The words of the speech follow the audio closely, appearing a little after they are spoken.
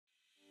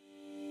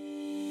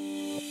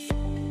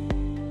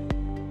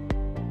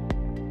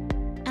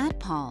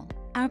Pall,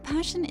 our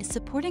passion is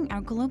supporting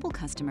our global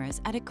customers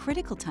at a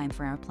critical time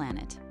for our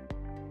planet.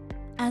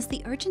 As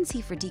the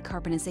urgency for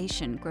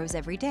decarbonization grows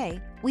every day,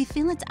 we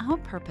feel it's our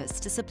purpose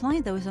to supply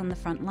those on the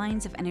front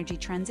lines of energy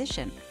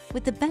transition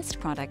with the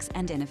best products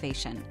and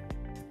innovation.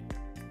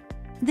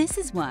 This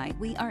is why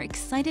we are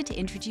excited to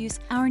introduce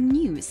our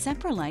new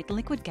SepraLYTE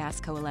liquid gas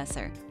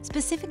coalescer,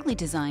 specifically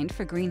designed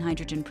for green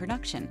hydrogen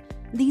production.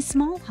 These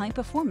small,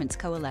 high-performance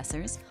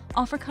coalescers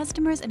offer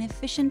customers an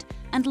efficient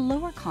and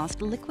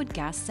lower-cost liquid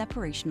gas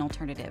separation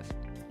alternative.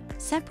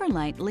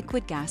 SepraLYTE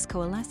liquid gas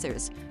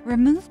coalescers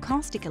remove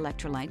caustic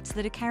electrolytes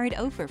that are carried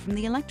over from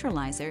the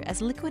electrolyzer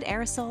as liquid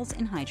aerosols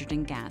in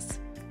hydrogen gas.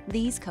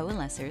 These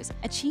coalescers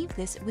achieve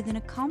this within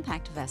a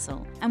compact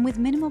vessel and with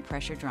minimal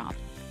pressure drop,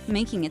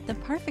 making it the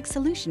perfect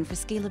solution for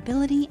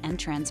scalability and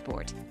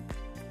transport.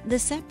 The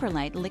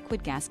SepraLYTE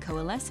liquid gas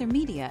coalescer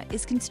media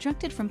is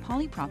constructed from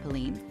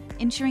polypropylene,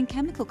 ensuring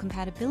chemical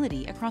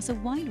compatibility across a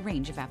wide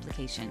range of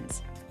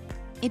applications.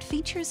 It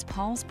features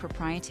Pall's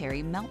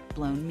proprietary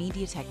melt-blown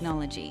media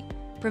technology,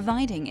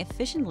 providing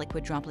efficient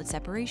liquid droplet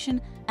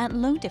separation at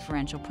low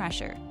differential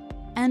pressure,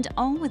 and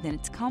all within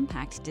its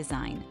compact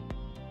design.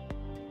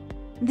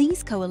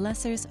 These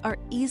coalescers are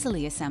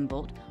easily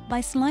assembled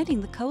by sliding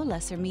the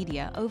coalescer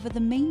media over the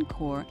main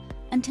core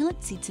until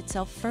it seats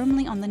itself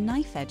firmly on the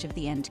knife edge of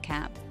the end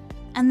cap,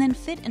 and then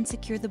fit and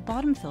secure the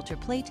bottom filter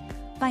plate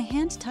by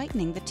hand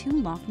tightening the two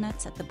lock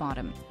nuts at the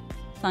bottom.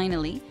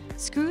 Finally,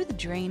 screw the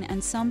drain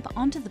and sump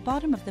onto the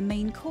bottom of the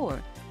main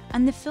core,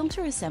 and the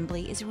filter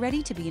assembly is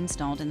ready to be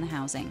installed in the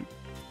housing.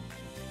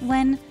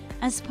 When,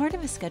 as part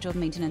of a scheduled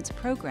maintenance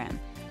program,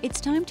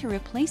 it's time to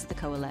replace the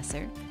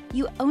coalescer,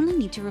 you only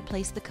need to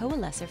replace the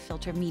coalescer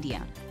filter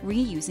media,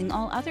 reusing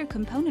all other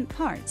component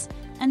parts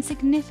and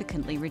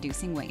significantly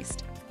reducing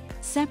waste.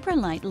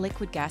 SepraLYTE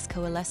liquid gas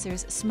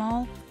coalescer's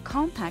small,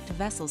 compact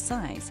vessel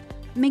size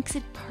makes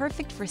it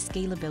perfect for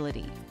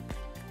scalability.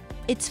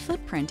 Its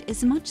footprint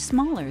is much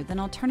smaller than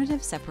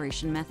alternative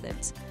separation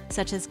methods,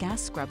 such as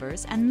gas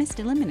scrubbers and mist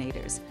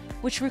eliminators,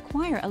 which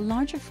require a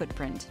larger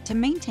footprint to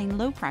maintain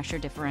low-pressure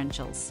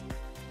differentials.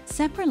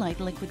 SepraLYTE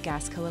liquid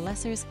gas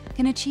coalescers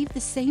can achieve the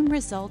same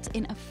results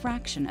in a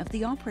fraction of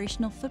the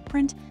operational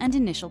footprint and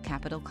initial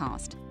capital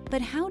cost.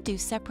 But how do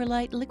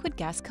SepraLYTE liquid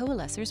gas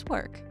coalescers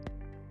work?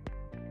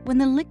 When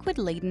the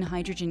liquid-laden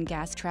hydrogen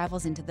gas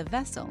travels into the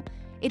vessel,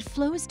 it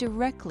flows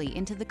directly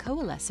into the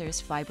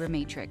coalescer's fiber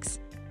matrix.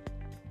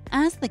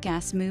 As the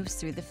gas moves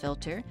through the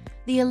filter,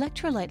 the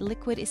electrolyte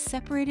liquid is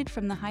separated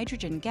from the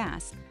hydrogen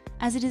gas,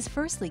 as it is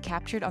firstly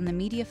captured on the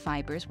media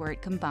fibers where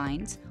it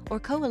combines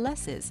or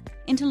coalesces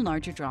into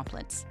larger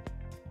droplets.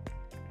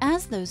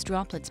 As those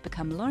droplets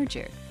become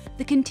larger,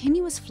 the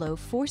continuous flow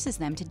forces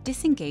them to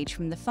disengage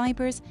from the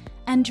fibers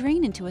and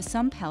drain into a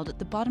sump held at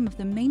the bottom of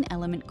the main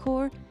element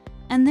core,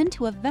 and then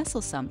to a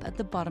vessel sump at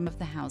the bottom of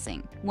the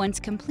housing. Once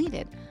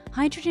completed,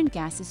 hydrogen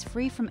gas is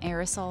free from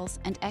aerosols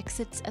and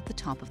exits at the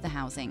top of the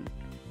housing.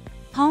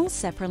 Pall's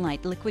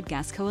SepraLYTE liquid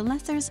gas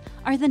coalescers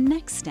are the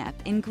next step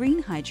in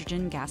green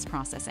hydrogen gas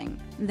processing.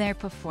 Their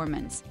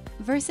performance,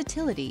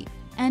 versatility,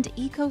 and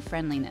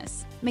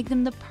eco-friendliness make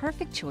them the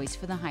perfect choice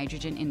for the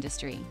hydrogen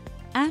industry.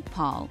 At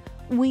Pall,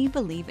 we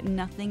believe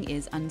nothing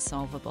is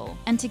unsolvable,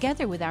 and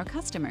together with our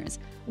customers,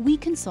 we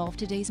can solve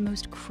today's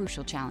most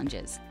crucial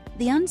challenges.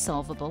 The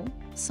unsolvable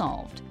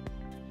solved.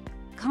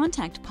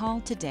 Contact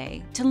Pall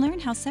today to learn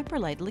how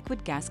SepraLYTE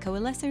liquid gas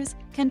coalescers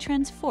can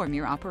transform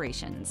your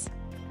operations.